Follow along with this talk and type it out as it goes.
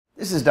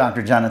This is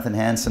Dr. Jonathan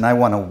Hansen. I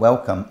want to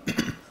welcome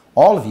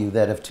all of you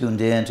that have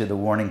tuned in to the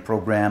Warning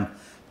Program,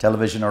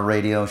 television or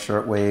radio,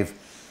 shortwave,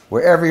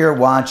 wherever you're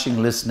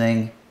watching,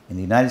 listening, in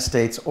the United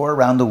States or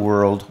around the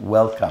world,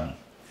 welcome.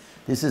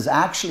 This is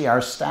actually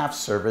our staff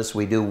service.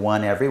 We do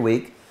one every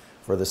week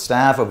for the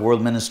staff of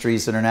World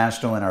Ministries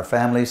International and our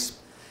families.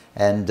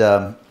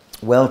 And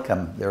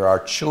welcome. There are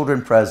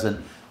children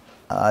present,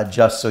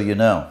 just so you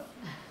know.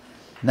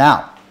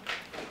 Now,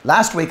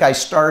 last week I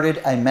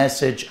started a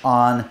message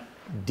on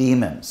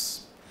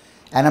demons,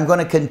 and I'm going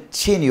to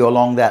continue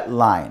along that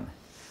line.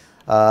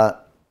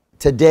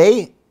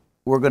 Today,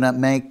 we're going to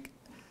make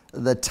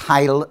the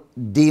title,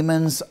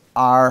 Demons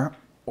Are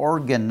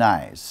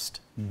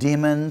Organized.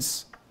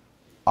 Demons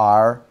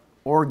are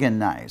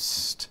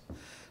organized.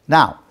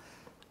 Now,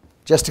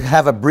 just to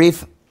have a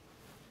brief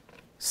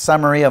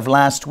summary of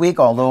last week,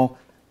 although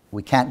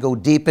we can't go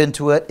deep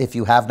into it. If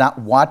you have not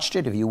watched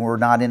it, if you were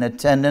not in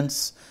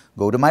attendance,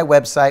 go to my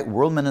website,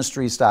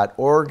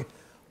 worldministries.org,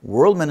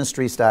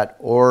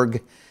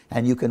 worldministries.org,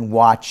 and you can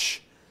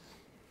watch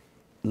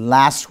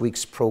last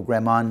week's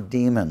program on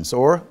demons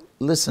or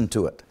listen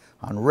to it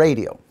on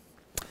radio.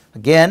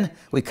 Again,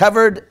 we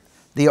covered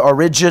the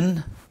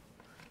origin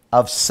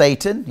of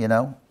Satan, you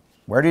know.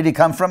 Where did he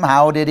come from?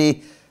 How did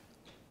he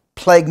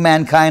plague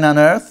mankind on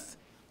earth?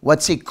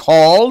 What's he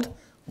called?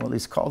 Well,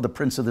 he's called the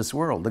prince of this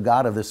world, the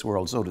god of this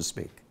world, so to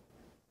speak.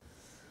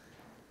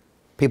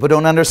 People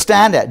don't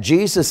understand that.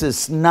 Jesus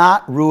is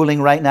not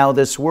ruling right now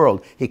this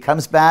world. He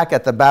comes back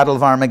at the Battle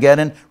of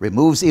Armageddon,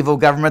 removes evil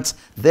governments,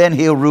 then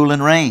he'll rule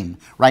and reign.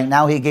 Right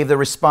now he gave the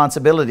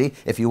responsibility,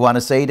 if you want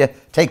to say, to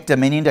take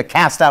dominion, to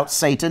cast out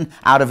Satan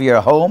out of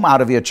your home,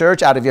 out of your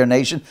church, out of your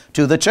nation,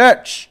 to the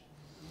church.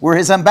 We're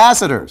his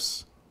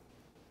ambassadors.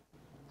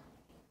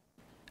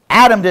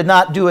 Adam did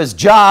not do his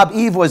job.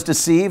 Eve was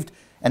deceived,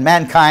 and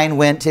mankind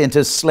went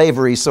into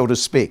slavery, so to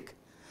speak.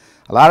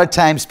 A lot of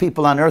times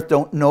people on earth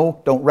don't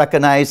know, don't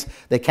recognize,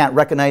 they can't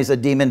recognize a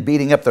demon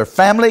beating up their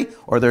family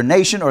or their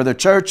nation or their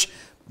church.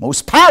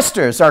 Most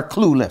pastors are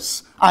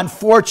clueless.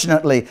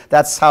 Unfortunately,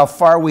 that's how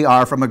far we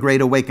are from a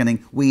great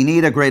awakening. We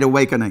need a great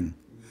awakening.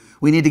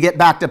 We need to get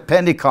back to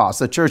Pentecost.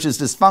 The church is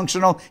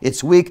dysfunctional,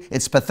 it's weak,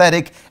 it's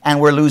pathetic, and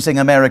we're losing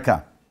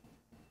America.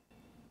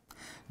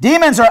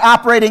 Demons are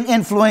operating,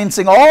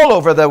 influencing all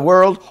over the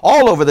world,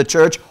 all over the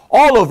church,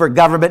 all over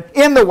government,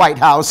 in the White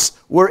House.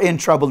 We're in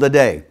trouble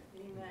today.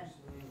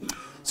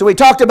 So we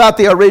talked about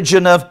the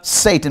origin of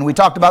Satan. We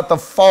talked about the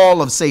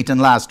fall of Satan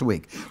last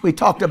week. We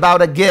talked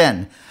about,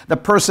 again,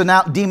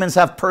 demons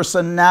have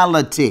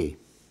personality.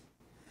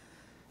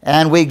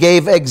 And we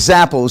gave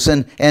examples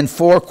and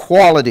 4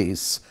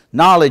 qualities: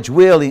 knowledge,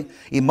 will,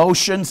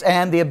 emotions,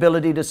 and the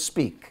ability to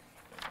speak.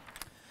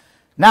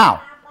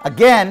 Now,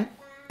 again,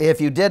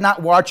 if you did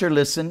not watch or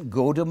listen,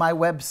 go to my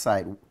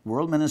website,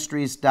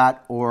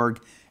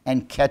 worldministries.org,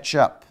 and catch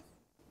up.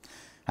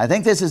 I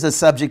think this is a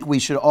subject we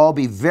should all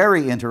be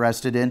very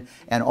interested in,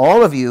 and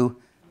all of you,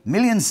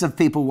 millions of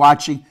people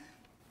watching,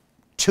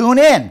 tune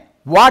in.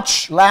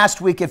 Watch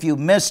last week if you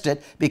missed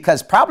it,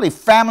 because probably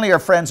family or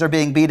friends are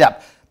being beat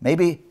up.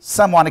 Maybe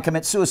some want to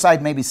commit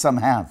suicide, maybe some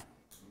have.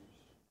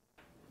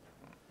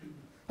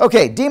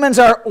 Okay, demons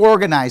are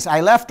organized. I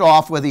left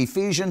off with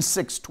Ephesians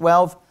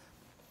 6:12. It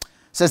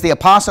says, the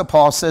Apostle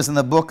Paul says in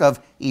the book of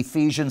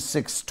Ephesians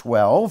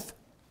 6:12,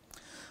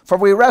 for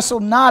we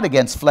wrestle not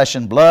against flesh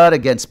and blood,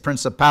 against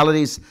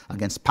principalities,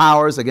 against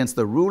powers, against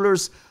the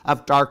rulers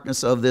of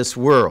darkness of this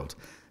world.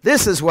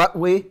 This is what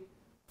we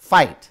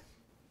fight.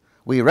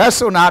 We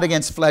wrestle not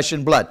against flesh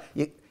and blood.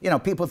 You know,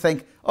 people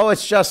think, oh,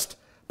 it's just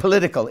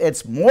political.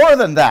 It's more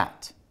than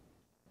that.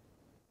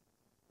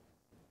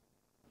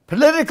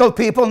 Political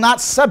people not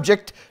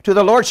subject to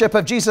the lordship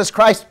of Jesus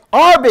Christ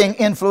are being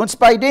influenced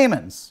by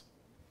demons.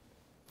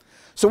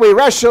 So we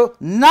wrestle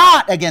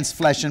not against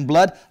flesh and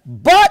blood,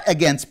 but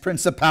against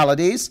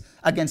principalities,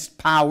 against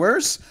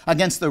powers,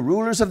 against the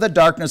rulers of the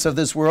darkness of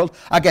this world,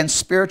 against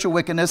spiritual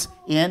wickedness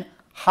in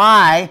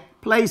high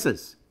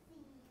places.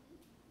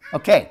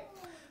 Okay.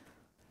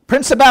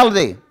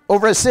 Principality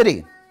over a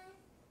city.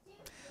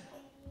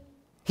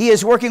 He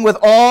is working with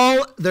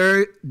all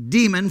their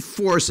demon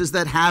forces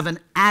that have an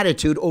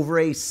attitude over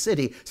a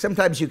city.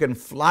 Sometimes you can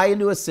fly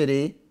into a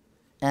city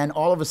and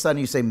all of a sudden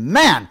you say,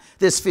 man,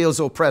 this feels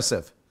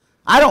oppressive.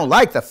 I don't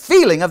like the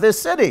feeling of this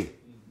city.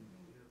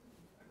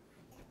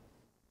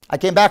 I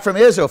came back from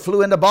Israel,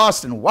 flew into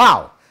Boston.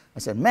 Wow. I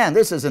said, man,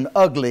 this is an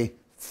ugly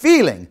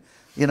feeling.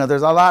 You know,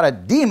 there's a lot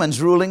of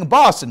demons ruling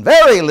Boston.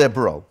 Very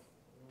liberal.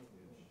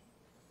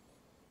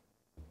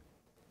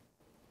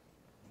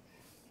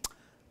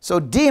 So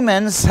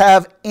demons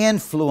have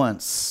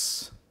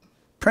influence,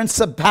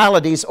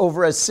 principalities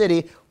over a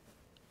city,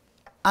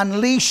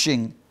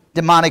 unleashing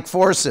demonic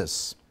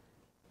forces.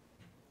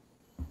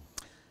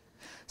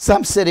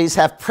 Some cities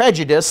have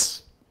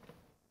prejudice,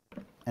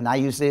 and I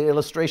use the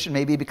illustration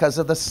maybe because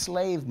of the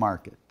slave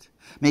market,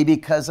 maybe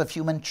because of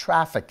human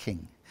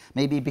trafficking,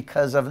 maybe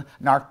because of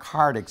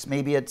narcotics,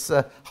 maybe it's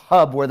a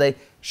hub where they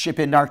ship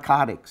in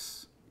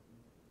narcotics.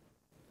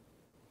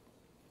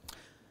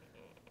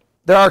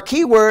 There are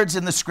key words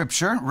in the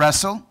scripture.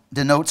 Wrestle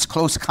denotes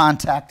close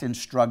contact and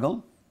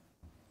struggle,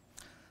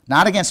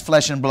 not against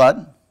flesh and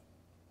blood.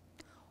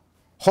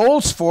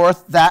 Holds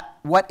forth that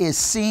what is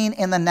seen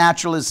in the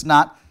natural is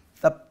not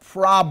the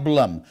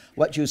problem.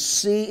 What you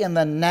see in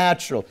the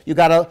natural, you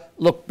got to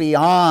look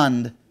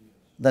beyond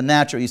the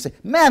natural. You say,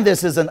 man,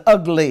 this is an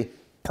ugly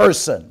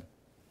person.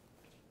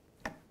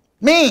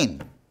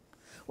 Mean.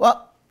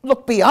 Well,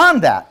 look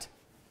beyond that.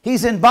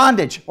 He's in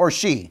bondage, or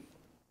she.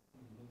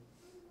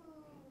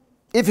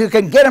 If you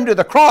can get him to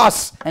the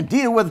cross and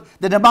deal with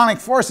the demonic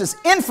forces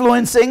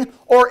influencing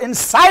or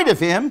inside of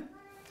him,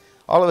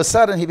 all of a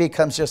sudden he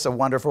becomes just a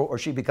wonderful, or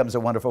she becomes a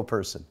wonderful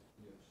person.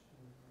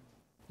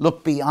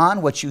 Look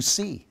beyond what you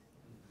see.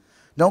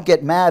 Don't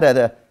get mad at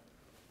a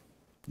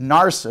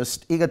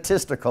narcissist,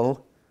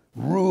 egotistical,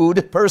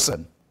 rude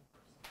person.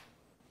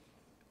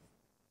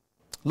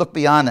 Look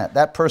beyond that.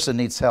 That person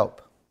needs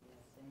help.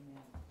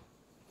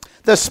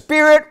 The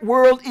spirit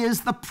world is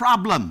the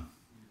problem.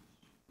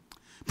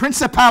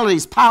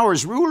 Principalities,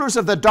 powers, rulers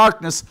of the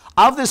darkness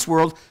of this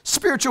world,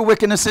 spiritual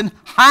wickedness in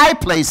high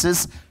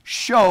places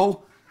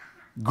show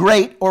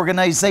great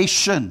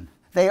organization.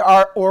 They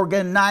are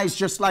organized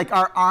just like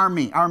our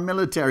army, our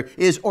military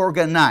is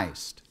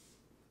organized.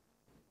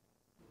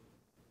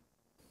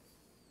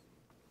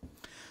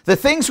 The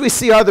things we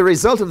see are the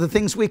result of the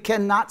things we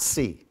cannot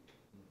see.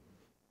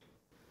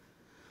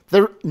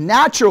 The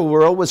natural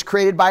world was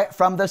created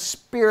from the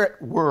spirit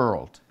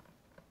world.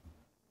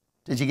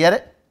 Did you get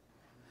it?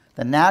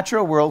 The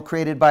natural world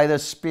created by the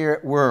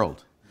spirit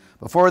world.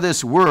 Before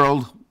this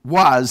world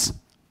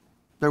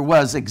there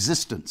was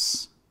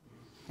existence.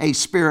 A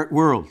spirit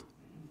world.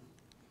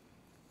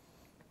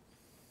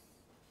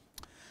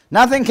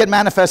 Nothing can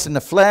manifest in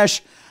the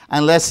flesh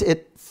unless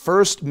it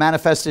first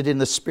manifested in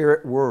the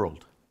spirit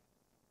world.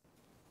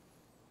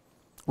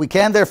 We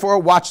can therefore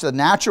watch the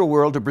natural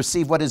world to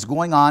perceive what is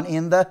going on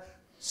in the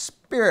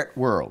spirit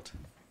world.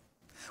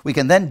 We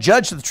can then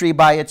judge the tree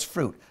by its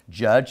fruit.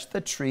 Judge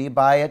the tree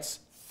by its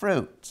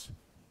fruit.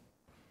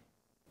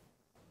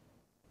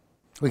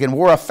 We can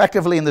war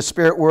effectively in the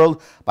spirit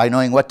world by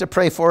knowing what to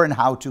pray for and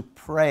how to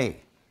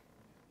pray.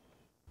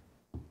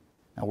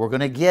 Now we're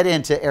going to get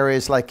into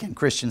areas like, can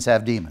Christians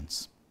have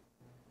demons?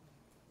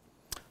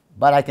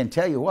 But I can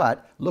tell you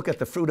what, look at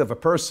the fruit of a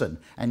person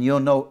and you'll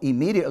know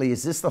immediately,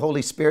 is this the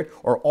Holy Spirit?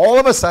 Or all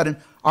of a sudden,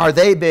 are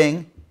they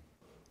being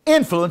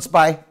influenced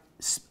by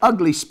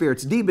ugly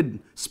spirits,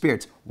 demon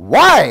spirits?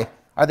 Why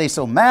are they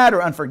so mad or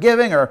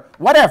unforgiving or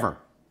whatever?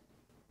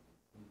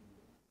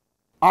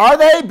 Are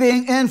they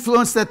being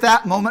influenced at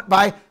that moment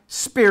by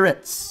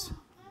spirits?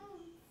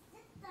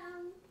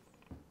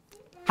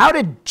 How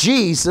did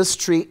Jesus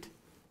treat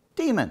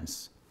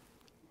demons?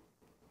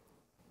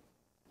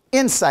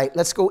 Insight.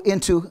 Let's go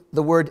into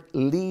the word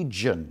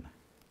legion.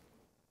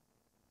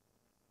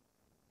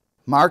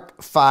 Mark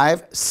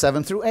 5,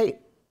 7 through 8.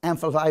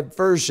 Amplified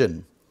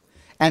version.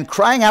 And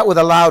crying out with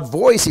a loud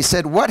voice, he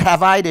said, what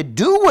have I to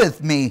do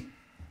with me?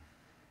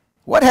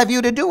 What have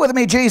you to do with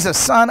me, Jesus,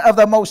 Son of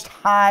the Most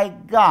High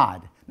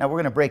God? Now we're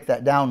going to break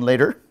that down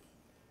later.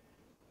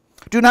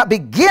 Do not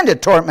begin to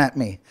torment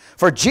me.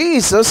 For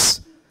Jesus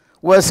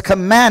was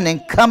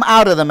commanding, come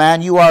out of the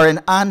man, you are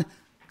an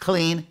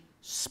unclean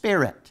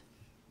spirit.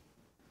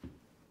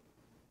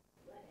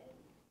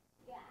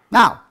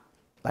 Now,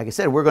 like I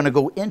said, we're going to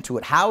go into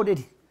it. How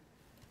did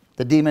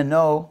the demon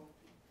know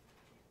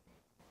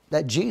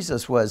that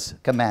Jesus was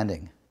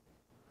commanding?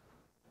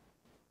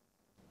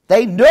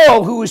 They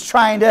know who was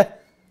trying to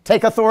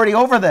take authority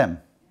over them.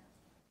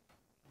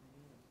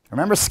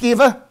 Remember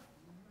Sceva?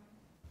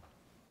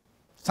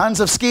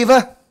 Sons of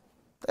Sceva?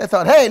 They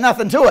thought, hey,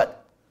 nothing to it.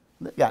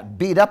 They got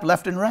beat up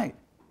left and right.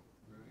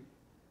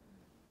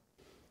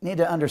 You need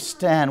to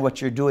understand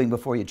what you're doing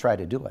before you try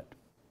to do it.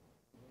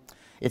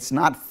 It's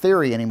not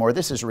theory anymore.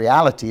 This is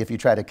reality if you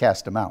try to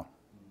cast them out.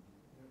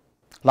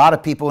 A lot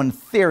of people in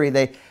theory,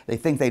 they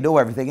think they know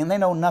everything, and they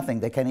know nothing.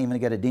 They can't even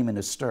get a demon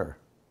to stir.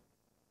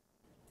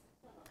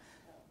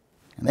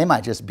 And they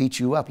might just beat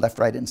you up left,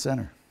 right, and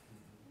center.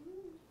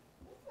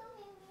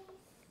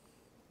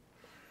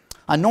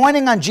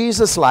 Anointing on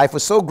Jesus' life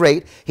was so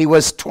great, he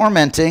was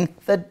tormenting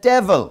the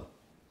devil.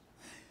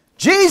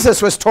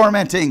 Jesus was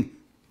tormenting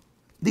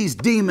these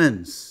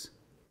demons.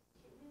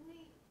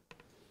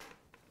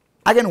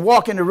 I can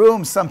walk into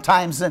rooms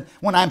sometimes, and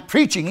when I'm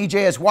preaching,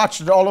 EJ has watched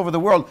it all over the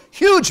world,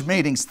 huge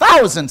meetings,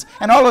 thousands,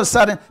 and all of a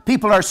sudden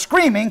people are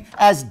screaming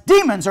as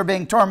demons are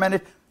being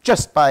tormented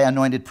just by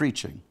anointed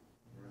preaching.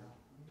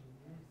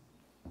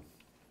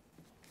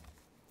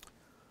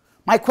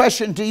 My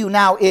question to you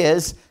now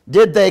is,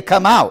 did they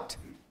come out?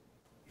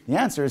 The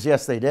answer is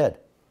yes, they did.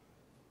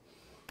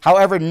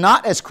 However,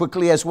 not as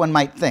quickly as one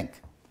might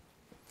think.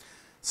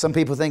 Some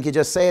people think you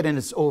just say it and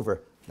it's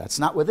over. That's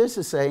not what this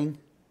is saying.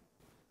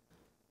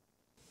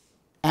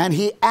 And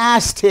he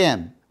asked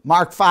him,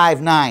 Mark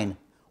 5:9,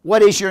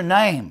 what is your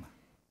name?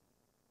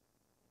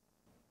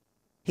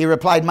 He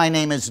replied, my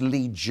name is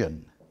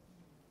Legion.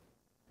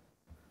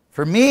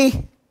 For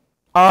me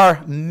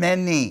are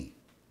many.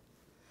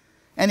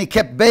 And he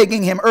kept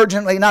begging him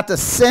urgently not to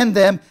send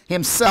them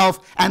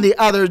himself and the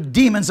other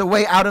demons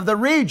away out of the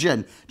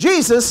region.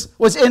 Jesus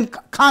was in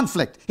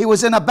conflict. He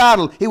was in a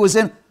battle. He was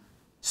in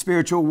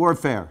spiritual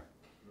warfare.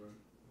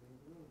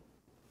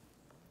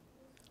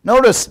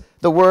 Notice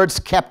the words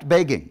kept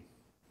begging.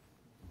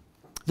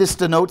 This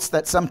denotes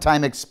that some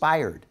time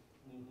expired.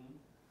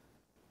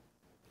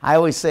 I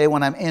always say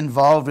when I'm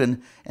involved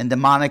in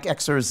demonic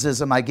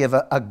exorcism, I give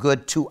a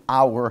good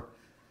 2-hour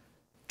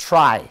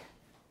try.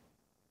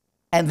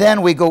 And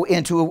then we go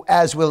into,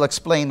 as we'll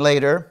explain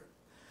later,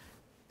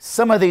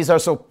 some of these are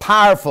so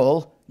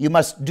powerful, you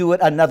must do it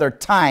another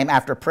time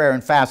after prayer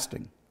and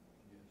fasting.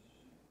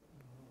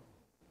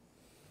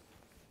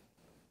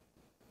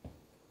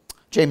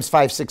 James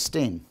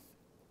 5:16.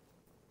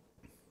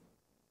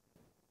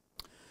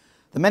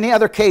 The many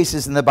other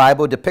cases in the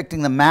Bible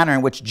depicting the manner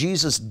in which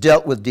Jesus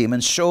dealt with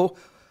demons show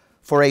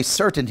for a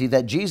certainty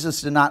that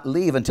Jesus did not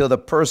leave until the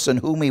person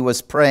whom he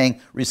was praying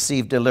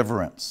received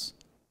deliverance.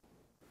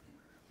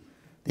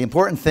 The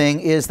important thing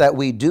is that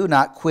we do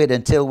not quit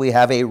until we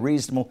have a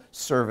reasonable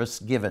service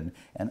given,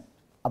 and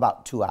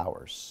about 2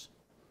 hours.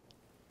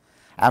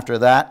 After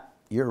that,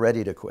 you're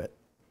ready to quit.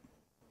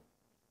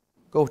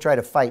 Go try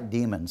to fight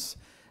demons,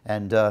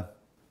 and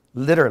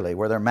literally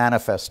where they're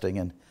manifesting,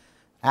 and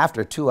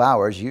after 2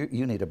 hours,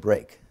 you need a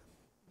break.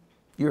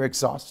 You're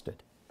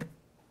exhausted.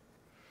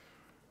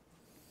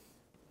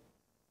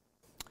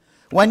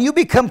 When you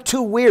become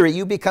too weary,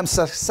 you become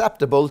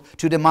susceptible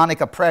to demonic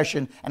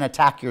oppression and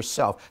attack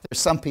yourself. There's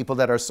some people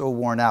that are so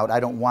worn out, I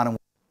don't want them.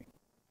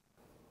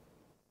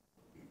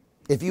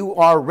 If you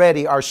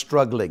already are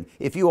struggling,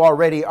 if you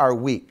already are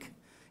weak,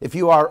 if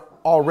you are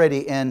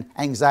already in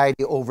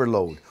anxiety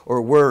overload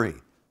or worry,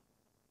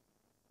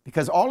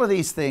 because all of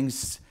these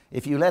things,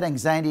 if you let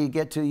anxiety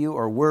get to you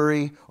or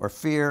worry or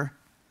fear,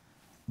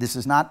 this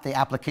is not the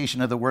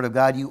application of the Word of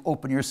God. You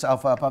open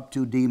yourself up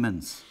to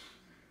demons.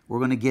 We're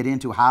going to get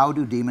into how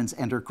do demons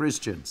enter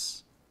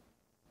Christians.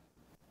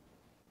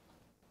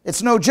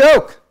 It's no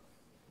joke.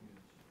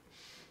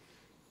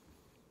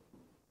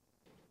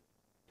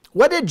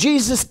 What did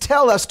Jesus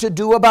tell us to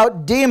do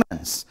about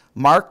demons?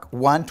 Mark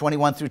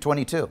 1:21 through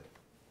 22.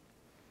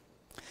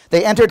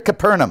 They entered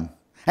Capernaum,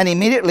 and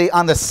immediately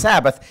on the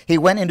Sabbath he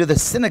went into the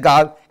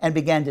synagogue and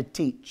began to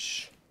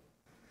teach.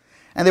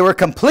 And they were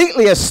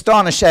completely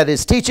astonished at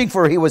his teaching,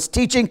 for he was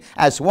teaching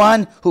as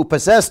one who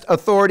possessed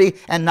authority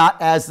and not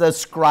as the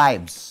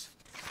scribes.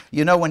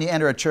 You know, when you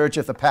enter a church,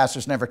 if the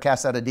pastor's never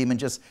cast out a demon,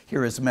 just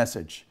hear his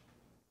message.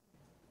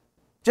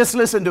 Just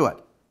listen to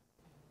it.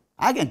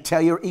 I can tell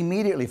you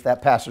immediately if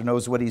that pastor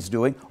knows what he's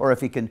doing or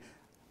if he can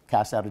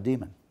cast out a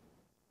demon.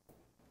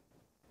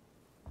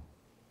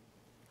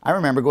 I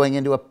remember going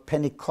into a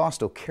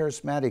Pentecostal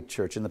charismatic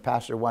church, and the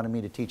pastor wanted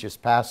me to teach his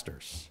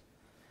pastors.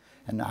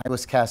 And I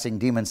was casting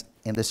demons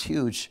in this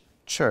huge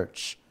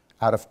church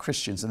out of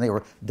Christians, and they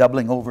were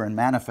doubling over and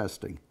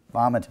manifesting,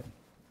 vomiting.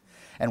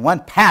 And one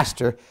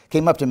pastor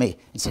came up to me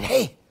and said,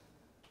 "Hey,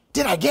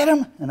 did I get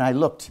him?" And I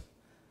looked.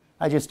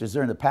 I just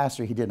discerned the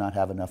pastor, he did not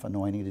have enough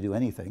anointing to do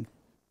anything.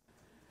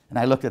 And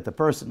I looked at the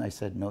person, I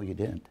said, "No, you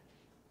didn't."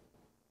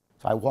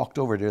 So I walked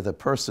over to the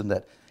person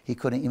that he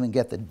couldn't even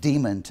get the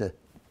demon to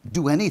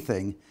do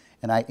anything,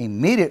 and I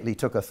immediately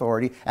took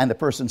authority, and the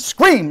person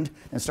screamed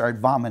and started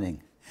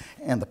vomiting.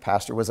 And the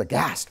pastor was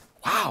aghast.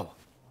 Wow.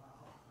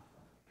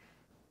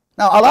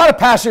 Now, a lot of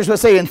pastors will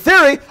say, in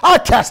theory, I'll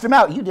cast him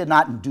out. You did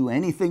not do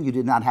anything. You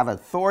did not have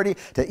authority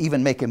to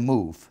even make him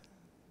move.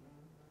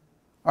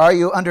 Are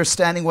you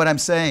understanding what I'm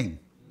saying?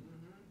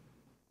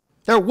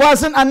 There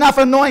wasn't enough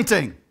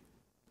anointing.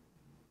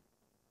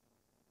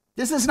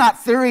 This is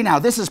not theory now.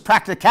 This is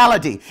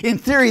practicality. In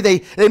theory,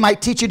 they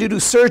might teach you to do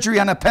surgery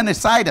on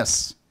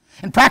appendicitis.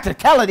 In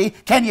practicality,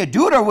 can you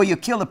do it or will you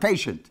kill the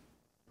patient?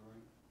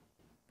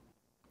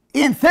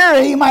 In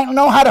theory, you might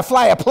know how to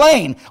fly a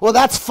plane. Well,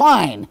 that's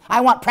fine.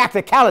 I want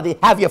practicality.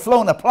 Have you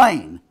flown a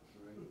plane?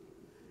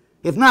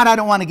 If not, I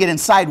don't want to get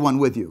inside one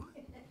with you.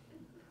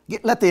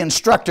 Let the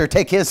instructor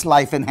take his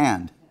life in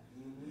hand.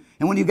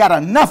 And when you've got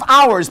enough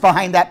hours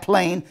behind that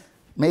plane,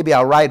 maybe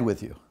I'll ride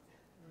with you.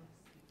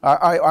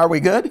 Are we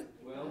good?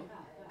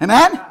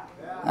 Amen?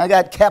 I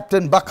got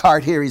Captain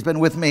Buckhart here. He's been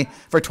with me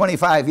for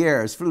 25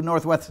 years. Flew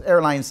Northwest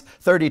Airlines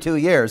 32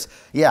 years.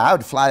 Yeah, I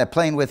would fly a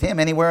plane with him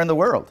anywhere in the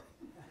world.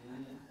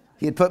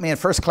 He'd put me in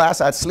first class.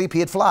 I'd sleep.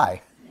 He'd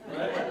fly.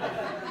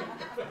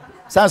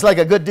 Sounds like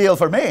a good deal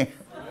for me.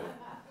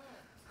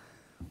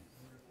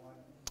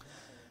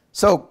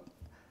 So,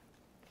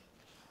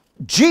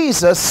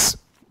 Jesus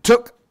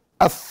took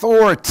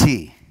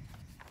authority.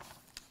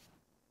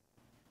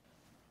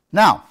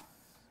 Now,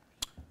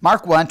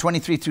 Mark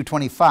 1:23 through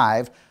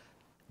 25,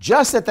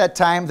 just at that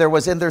time there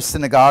was in their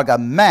synagogue a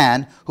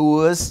man who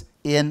was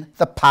in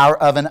the power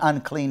of an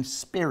unclean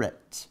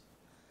spirit.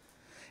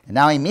 And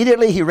now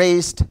immediately he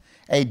raised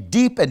a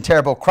deep and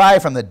terrible cry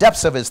from the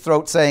depths of his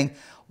throat, saying,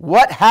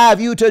 "What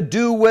have you to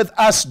do with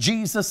us,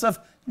 Jesus of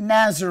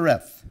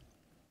Nazareth?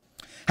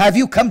 Have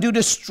you come to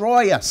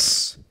destroy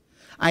us?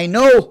 I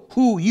know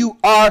who you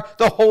are,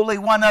 the Holy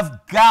One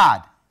of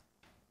God."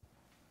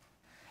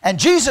 And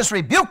Jesus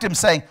rebuked him,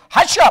 saying,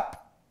 hush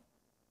up.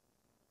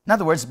 In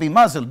other words, be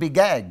muzzled, be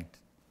gagged.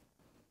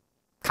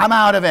 Come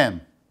out of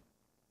him.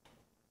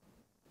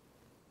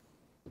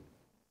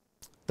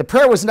 The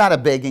prayer was not a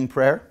begging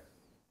prayer,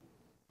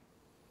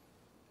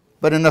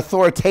 but an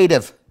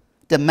authoritative,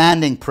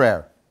 demanding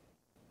prayer.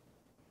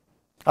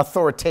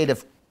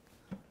 Authoritative,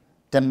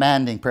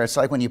 demanding prayer. It's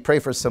like when you pray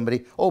for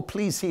somebody, oh,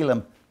 please heal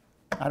him.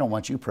 I don't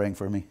want you praying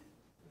for me.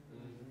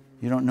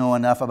 You don't know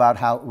enough about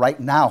how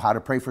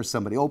to pray for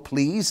somebody. Oh,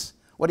 please?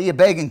 What are you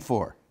begging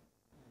for?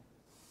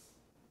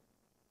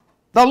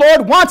 The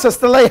Lord wants us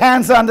to lay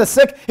hands on the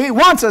sick. He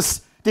wants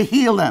us to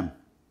heal them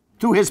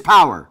through His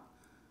power.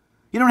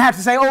 You don't have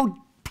to say, oh,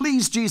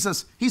 please,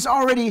 Jesus. He's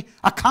already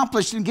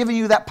accomplished and given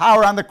you that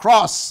power on the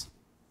cross.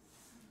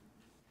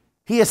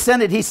 He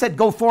ascended. He said,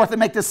 go forth and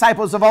make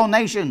disciples of all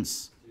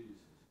nations,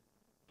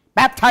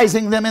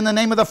 baptizing them in the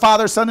name of the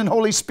Father, Son, and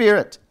Holy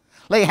Spirit.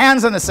 Lay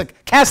hands on the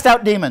sick. Cast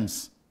out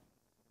demons.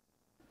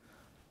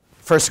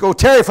 First go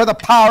tarry for the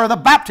power of the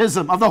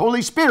baptism of the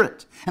Holy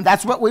Spirit. And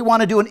that's what we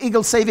want to do in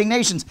Eagle Saving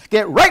Nations.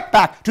 Get right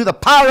back to the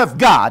power of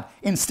God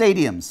in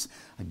stadiums.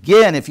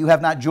 Again, if you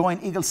have not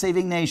joined Eagle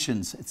Saving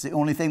Nations, it's the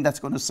only thing that's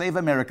going to save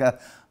America.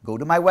 Go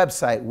to my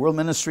website,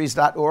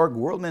 worldministries.org,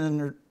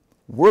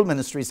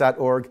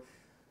 worldministries.org.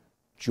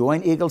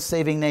 Join Eagle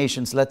Saving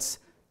Nations. Let's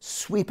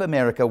sweep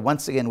America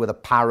once again with the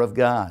power of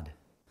God.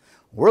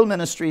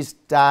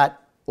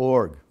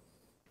 worldministries.org.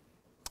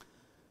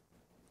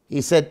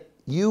 He said,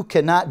 you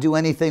cannot do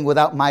anything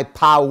without my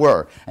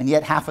power. And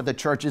yet half of the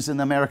churches in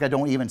America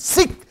don't even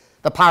seek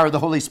the power of the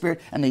Holy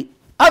Spirit. And the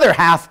other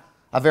half,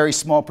 a very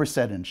small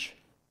percentage.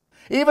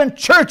 Even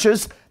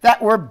churches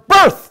that were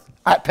birthed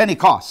at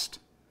Pentecost,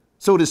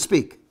 so to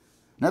speak.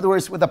 In other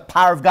words, with the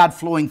power of God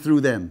flowing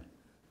through them.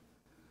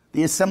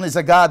 The Assemblies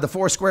of God, the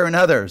Foursquare, and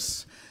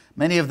others.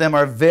 Many of them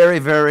are very,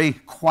 very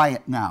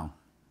quiet now.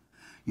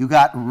 You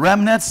got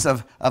remnants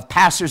of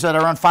pastors that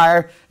are on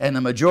fire, and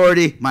the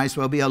majority might as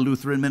well be a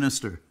Lutheran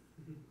minister.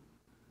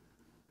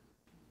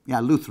 Yeah,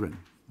 Lutheran.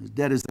 As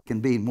dead as they can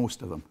be,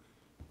 most of them.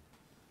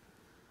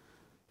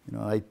 You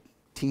know, I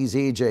tease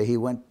EJ, he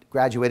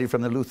graduated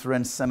from the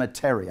Lutheran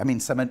cemetery.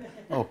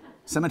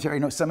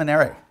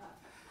 Seminary.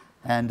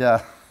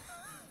 And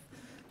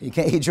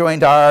he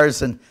joined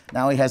ours, and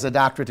now he has a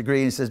doctorate degree,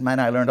 and he says,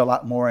 man, I learned a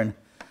lot more in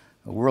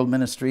World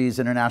Ministries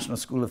International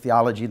School of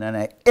Theology than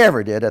I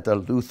ever did at the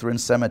Lutheran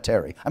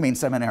seminary.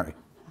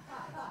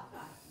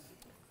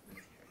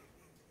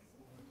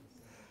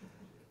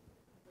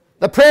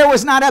 The prayer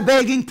was not a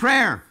begging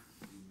prayer,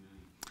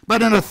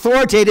 but an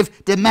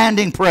authoritative,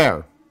 demanding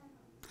prayer.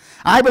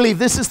 I believe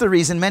this is the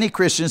reason many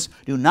Christians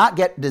do not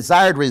get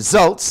desired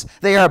results.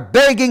 They are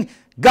begging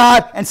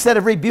God instead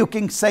of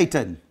rebuking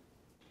Satan.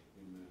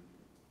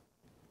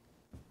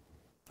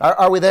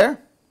 Are we there?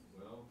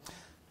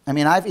 I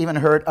mean, I've even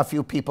heard a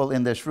few people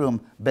in this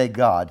room beg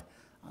God.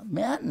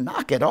 Man,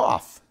 knock it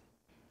off.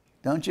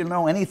 Don't you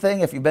know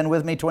anything if you've been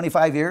with me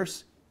 25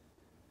 years?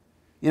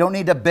 You don't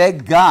need to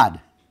beg God.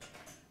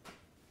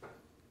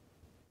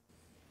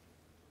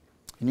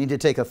 You need to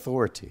take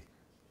authority.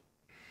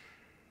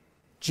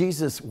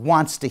 Jesus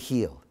wants to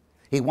heal.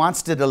 He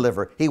wants to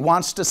deliver. He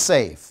wants to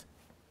save.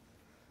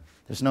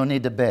 There's no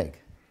need to beg.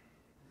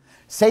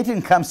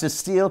 Satan comes to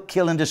steal,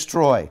 kill, and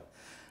destroy.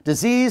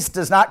 Disease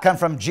does not come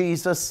from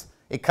Jesus.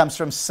 It comes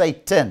from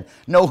Satan.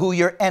 Know who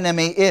your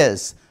enemy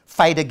is.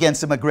 Fight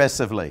against him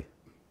aggressively.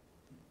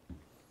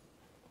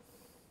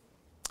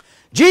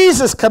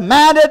 Jesus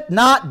commanded,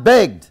 not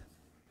begged.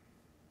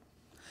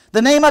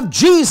 The name of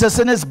Jesus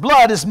and His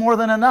blood is more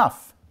than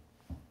enough.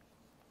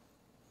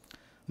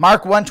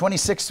 Mark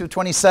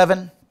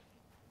 1:26-27.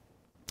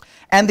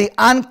 And the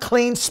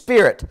unclean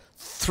spirit,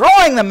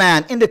 throwing the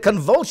man into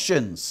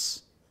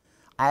convulsions.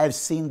 I have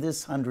seen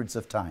this hundreds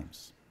of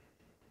times.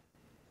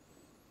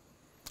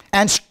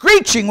 And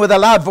screeching with a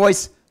loud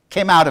voice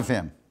came out of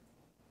him.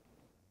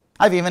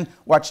 I've even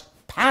watched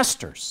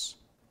pastors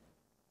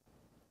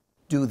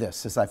do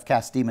this as I've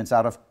cast demons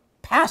out of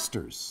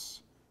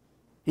pastors.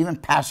 Even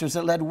pastors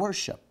that led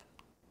worship.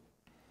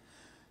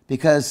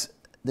 Because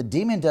the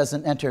demon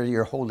doesn't enter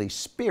your Holy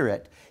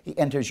Spirit. He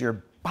enters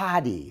your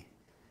body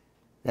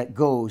that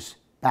goes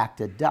back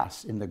to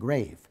dust in the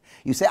grave.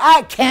 You say,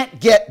 I can't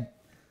get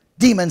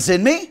demons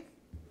in me.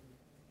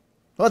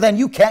 Well, then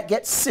you can't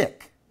get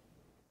sick.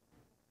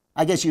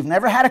 I guess you've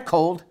never had a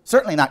cold,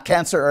 certainly not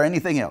cancer or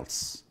anything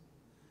else,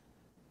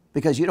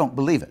 because you don't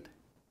believe it.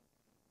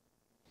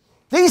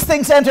 These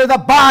things enter the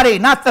body,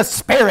 not the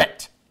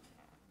spirit,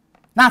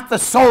 not the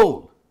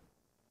soul.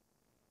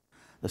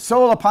 The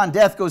soul upon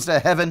death goes to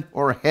heaven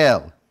or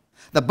hell.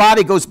 The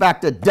body goes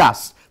back to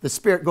dust. The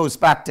spirit goes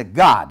back to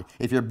God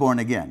if you're born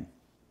again.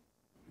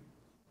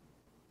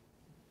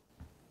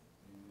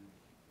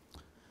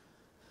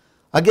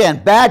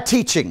 Again, bad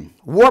teaching,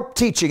 warped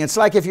teaching. It's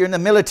like if you're in the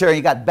military and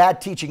you got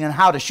bad teaching on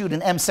how to shoot an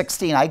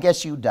M16. I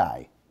guess you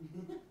die.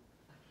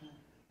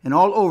 And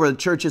all over the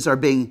churches are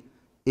being,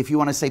 if you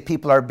want to say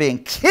people are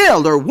being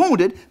killed or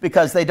wounded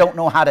because they don't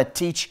know how to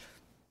teach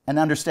and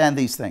understand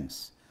these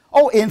things.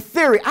 Oh, in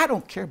theory, I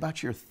don't care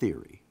about your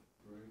theory.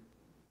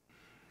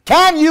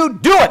 Can you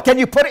do it? Can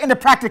you put it into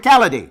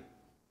practicality?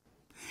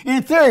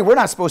 In theory, we're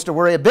not supposed to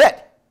worry a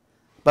bit.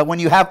 But when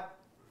you have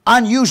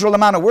unusual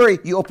amount of worry,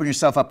 you open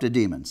yourself up to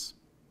demons.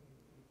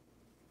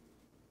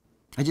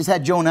 I just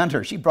had Joan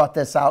Hunter. She brought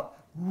this out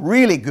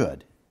really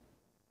good.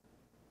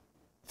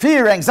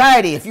 Fear,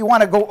 anxiety, if you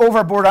want to go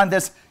overboard on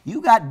this,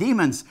 you got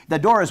demons. The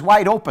door is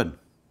wide open.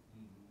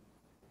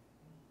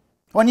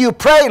 When you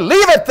pray,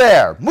 leave it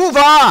there. Move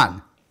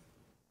on.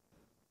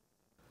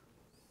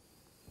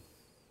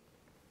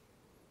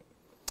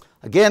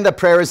 Again, the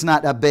prayer is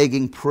not a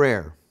begging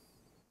prayer.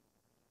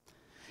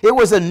 It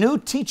was a new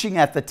teaching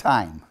at the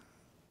time.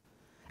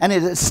 And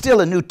it is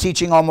still a new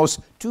teaching almost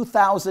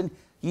 2,000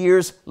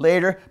 years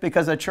later,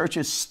 because the church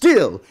is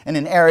still in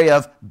an area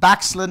of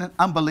backslidden,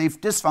 unbelief,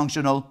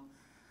 dysfunctional,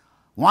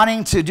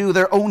 wanting to do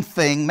their own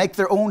thing, make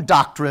their own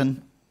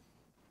doctrine,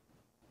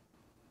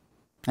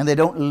 and they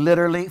don't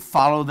literally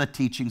follow the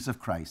teachings of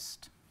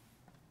Christ.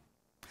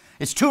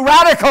 It's too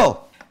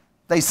radical,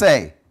 they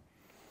say.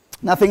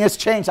 Nothing has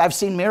changed. I've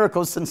seen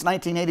miracles since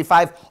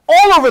 1985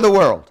 all over the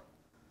world.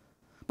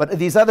 But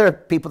these other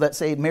people that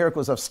say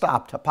miracles have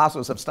stopped,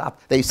 apostles have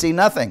stopped, they see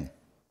nothing.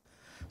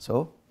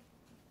 So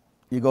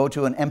you go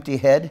to an empty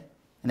head,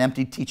 an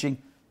empty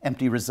teaching,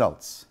 empty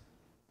results.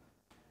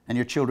 And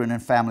your children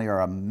and family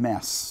are a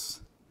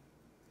mess.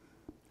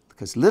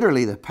 Because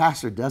literally the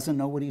pastor doesn't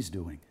know what he's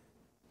doing.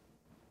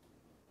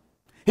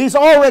 He's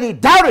already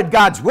doubted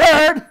God's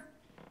word,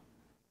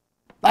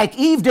 like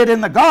Eve did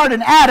in the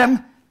garden,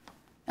 Adam,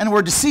 and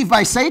were deceived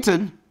by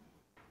Satan.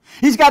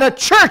 He's got a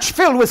church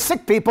filled with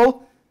sick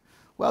people.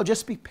 Well,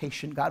 just be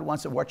patient. God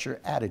wants to watch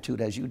your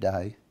attitude as you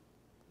die.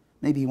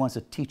 Maybe he wants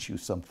to teach you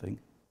something.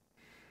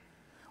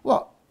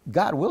 Well,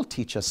 God will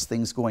teach us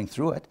things going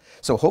through it.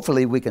 So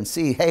hopefully we can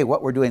see, hey,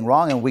 what we're doing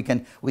wrong, and we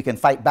can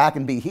fight back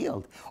and be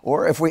healed.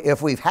 Or if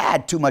we've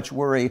had too much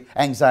worry,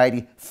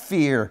 anxiety,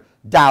 fear,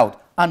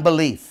 doubt,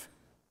 unbelief,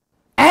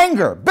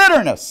 anger,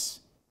 bitterness,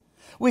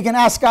 we can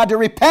ask God to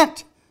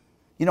repent.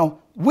 You know,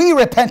 we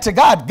repent to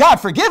God. God,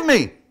 forgive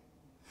me.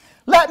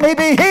 Let me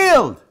be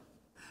healed.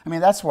 I mean,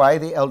 that's why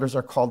the elders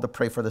are called to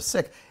pray for the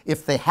sick.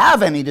 If they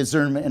have any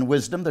discernment and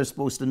wisdom, they're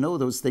supposed to know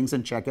those things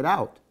and check it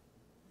out.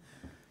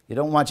 You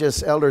don't want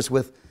just elders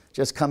with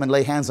just come and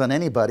lay hands on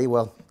anybody.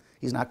 Well,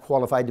 he's not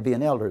qualified to be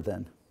an elder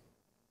then.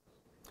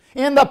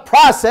 In the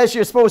process,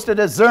 you're supposed to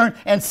discern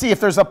and see if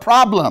there's a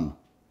problem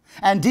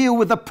and deal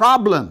with the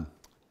problem.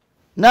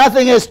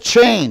 Nothing has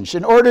changed.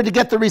 In order to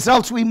get the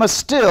results, we must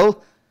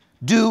still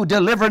do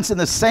deliverance in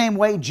the same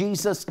way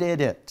Jesus did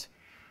it.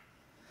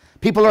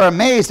 People are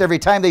amazed every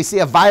time they see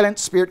a violent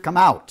spirit come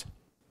out.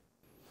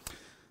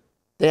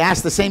 They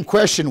ask the same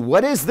question,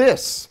 what is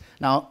this?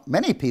 Now,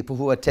 many people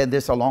who attend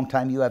this a long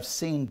time, you have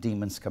seen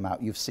demons come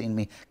out. You've seen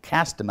me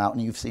cast them out,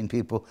 and you've seen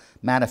people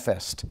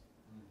manifest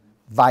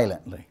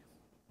violently.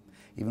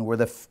 Even where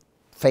the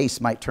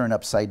face might turn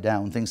upside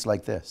down, things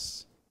like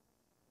this.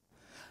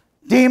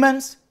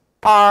 Demons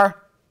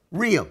are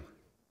real.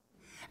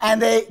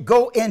 And they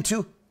go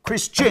into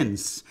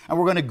Christians. And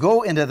we're going to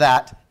go into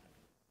that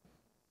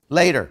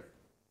later.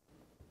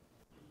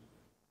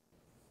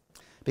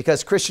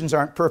 Because Christians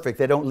aren't perfect.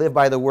 They don't live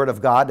by the word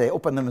of God. They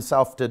open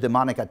themselves to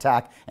demonic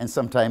attack, and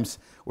sometimes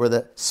where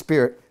the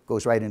spirit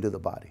goes right into the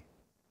body.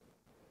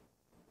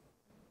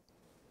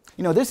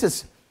 You know, this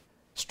is,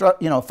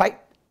 fight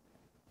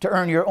to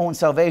earn your own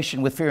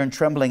salvation with fear and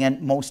trembling,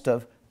 and most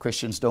of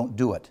Christians don't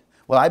do it.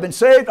 Well, I've been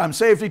saved. I'm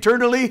saved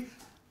eternally.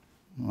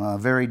 Well,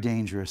 very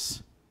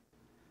dangerous.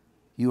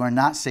 You are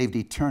not saved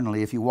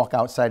eternally. If you walk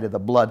outside of the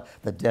blood,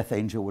 the death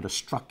angel would have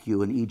struck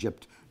you in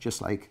Egypt,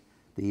 just like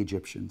the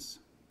Egyptians.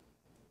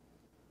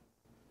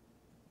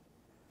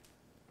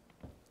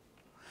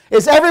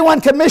 Is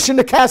everyone commissioned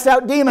to cast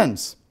out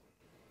demons?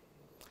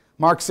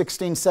 Mark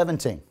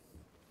 16:17.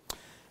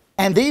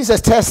 And these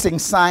attesting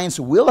signs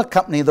will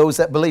accompany those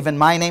that believe in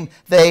my name.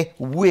 They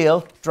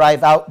will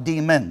drive out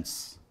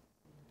demons.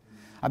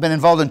 I've been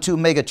involved in 2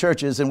 mega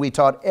churches, and we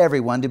taught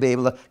everyone to be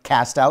able to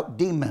cast out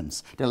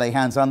demons, to lay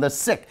hands on the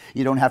sick.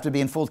 You don't have to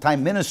be in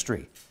full-time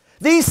ministry.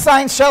 These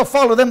signs shall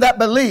follow them that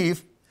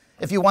believe,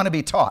 if you want to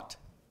be taught.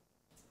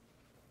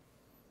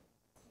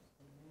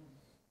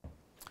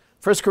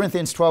 1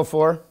 Corinthians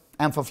 12:4.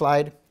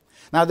 Amplified.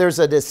 Now there's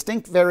a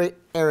distinct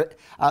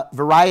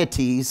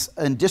varieties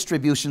and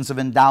distributions of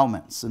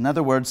endowments. In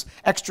other words,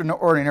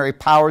 extraordinary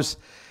powers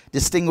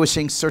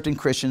distinguishing certain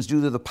Christians due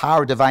to the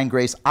power of divine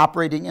grace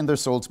operating in their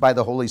souls by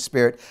the Holy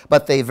Spirit.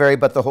 But they vary,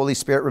 but the Holy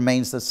Spirit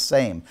remains the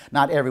same.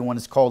 Not everyone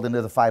is called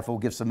into the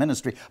fivefold gifts of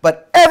ministry,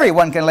 but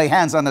everyone can lay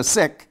hands on the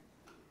sick.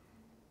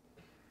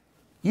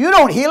 You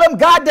don't heal them,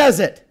 God does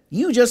it.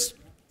 You just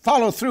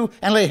follow through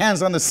and lay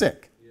hands on the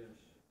sick.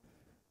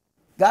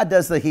 God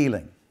does the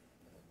healing.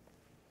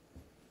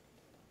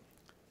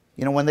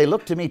 You know, when they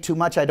look to me too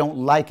much, I don't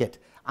like it.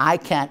 I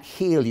can't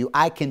heal you.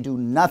 I can do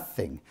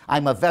nothing.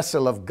 I'm a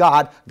vessel of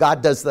God.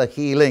 God does the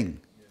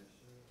healing.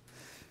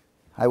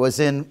 I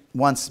was in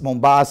once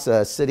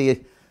Mombasa, a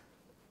city,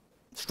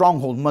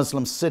 stronghold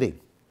Muslim city.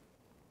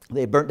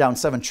 They burnt down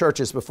 7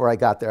 churches before I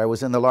got there. I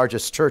was in the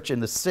largest church in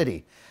the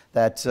city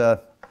that, I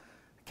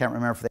can't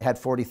remember if they had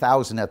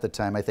 40,000 at the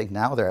time. I think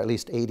now they're at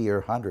least 80 or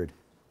 100.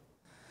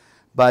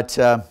 But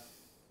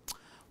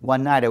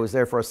one night I was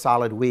there for a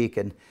solid week,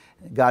 and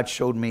God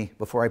showed me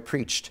before I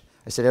preached.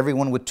 I said,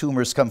 everyone with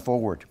tumors come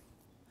forward.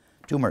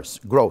 Tumors,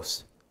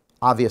 gross,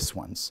 obvious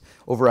ones.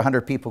 Over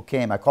 100 people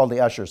came. I called the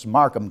ushers,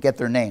 mark them, get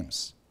their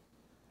names.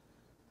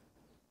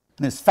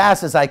 And as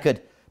fast as I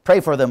could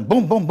pray for them,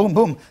 boom, boom, boom,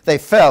 boom, they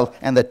fell,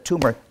 and the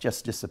tumor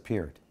just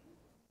disappeared.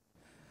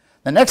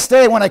 The next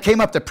day when I came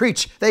up to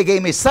preach, they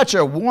gave me such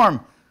a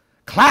warm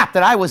clap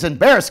that I was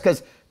embarrassed,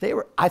 because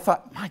I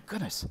thought, my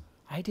goodness,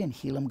 I didn't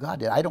heal him, God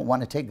did. I don't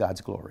want to take God's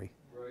glory.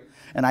 Right.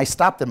 And I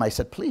stopped them. I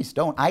said, please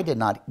don't. I did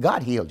not.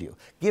 God healed you.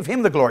 Give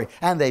him the glory.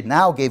 And they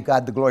now gave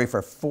God the glory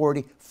for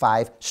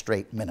 45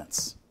 straight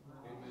minutes.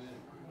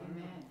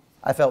 Amen.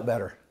 I felt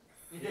better.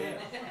 Yeah.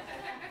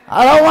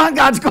 I don't want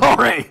God's glory.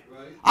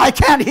 Right. I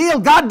can't heal.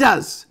 God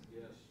does.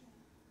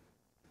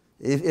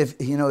 Yes.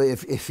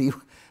 If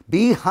you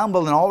be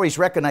humble and always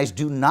recognize,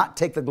 do not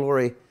take the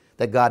glory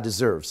that God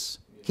deserves.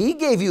 He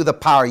gave you the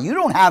power. You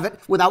don't have it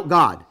without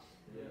God.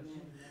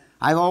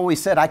 I've always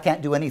said I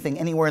can't do anything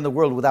anywhere in the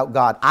world without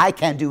God. I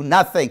can do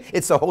nothing.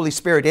 It's the Holy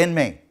Spirit in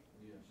me.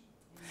 Yes.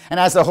 And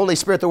as the Holy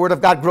Spirit, the Word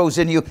of God grows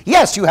in you,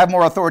 yes, you have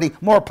more authority,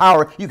 more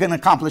power. You can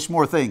accomplish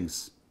more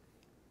things.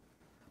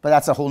 But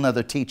that's a whole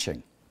nother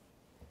teaching.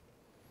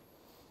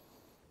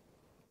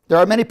 There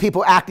are many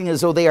people acting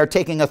as though they are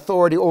taking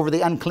authority over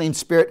the unclean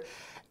spirit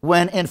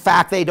when in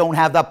fact they don't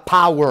have the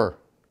power.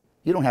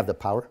 You don't have the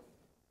power.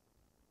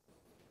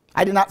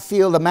 I did not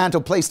feel the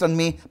mantle placed on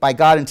me by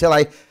God until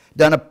I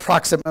done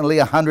approximately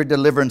 100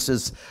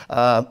 deliverances.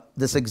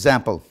 This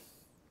example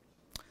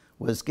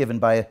was given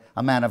by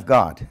a man of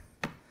God.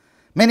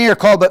 Many are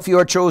called, but few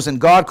are chosen.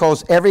 God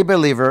calls every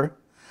believer.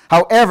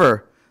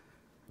 However,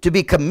 to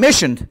be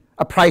commissioned,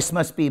 a price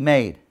must be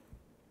made.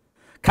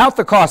 Count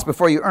the cost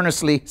before you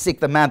earnestly seek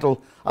the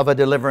mantle of a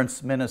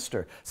deliverance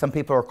minister. Some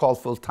people are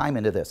called full-time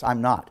into this.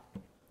 I'm not.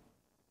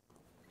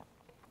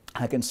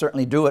 I can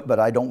certainly do it, but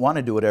I don't want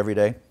to do it every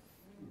day.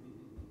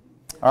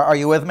 Are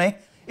you with me?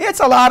 It's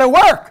a lot of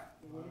work.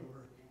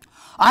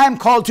 I am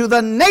called to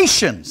the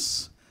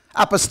nations,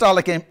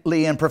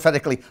 apostolically and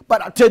prophetically.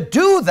 But to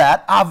do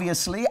that,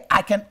 obviously,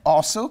 I can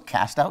also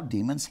cast out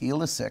demons, heal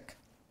the sick,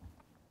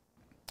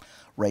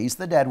 raise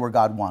the dead where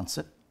God wants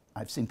it.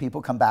 I've seen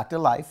people come back to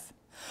life.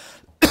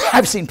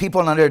 I've seen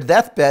people on their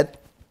deathbed,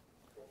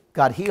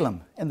 God heal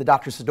them. And the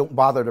doctor says, don't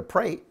bother to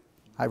pray.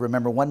 I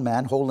remember one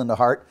man, hole in the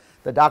heart.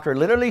 The doctor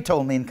literally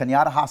told me in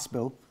Kenyatta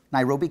Hospital,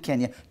 Nairobi,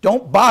 Kenya,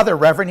 don't bother,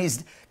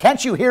 Reverend.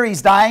 Can't you hear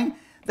he's dying?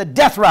 The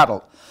death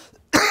rattle.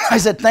 I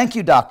said, thank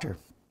you, doctor.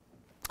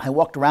 I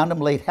walked around him,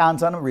 laid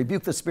hands on him,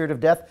 rebuked the spirit of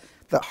death.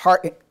 The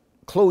heart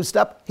closed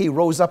up. He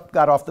rose up,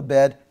 got off the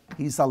bed.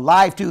 He's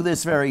alive to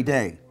this very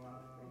day. Wow.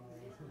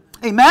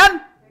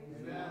 Amen?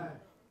 Amen?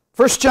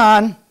 1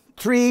 John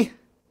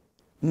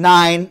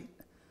 3:9.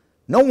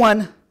 No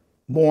one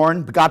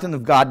born, begotten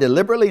of God,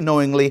 deliberately,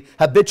 knowingly,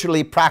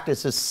 habitually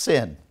practices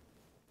sin.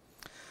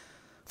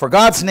 For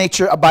God's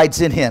nature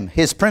abides in him.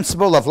 His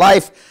principle of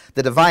life,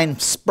 the divine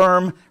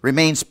sperm,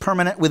 remains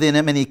permanent within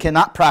him, and he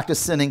cannot practice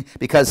sinning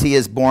because he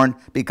is born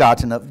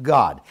begotten of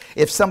God.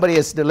 If somebody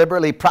is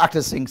deliberately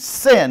practicing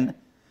sin,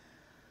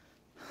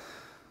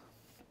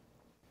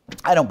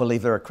 I don't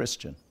believe they're a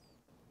Christian.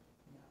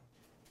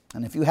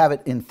 And if you have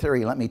it in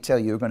theory, let me tell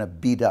you, you're going to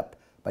be beat up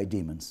by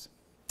demons.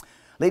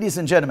 Ladies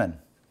and gentlemen,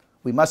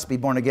 we must be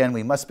born again.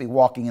 We must be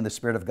walking in the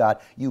Spirit of God.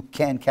 You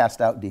can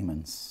cast out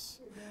demons.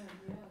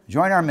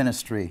 Join our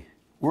ministry,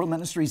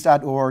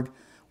 worldministries.org,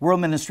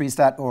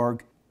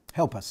 worldministries.org.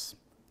 Help us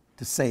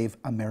to save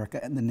America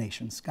and the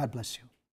nations. God bless you.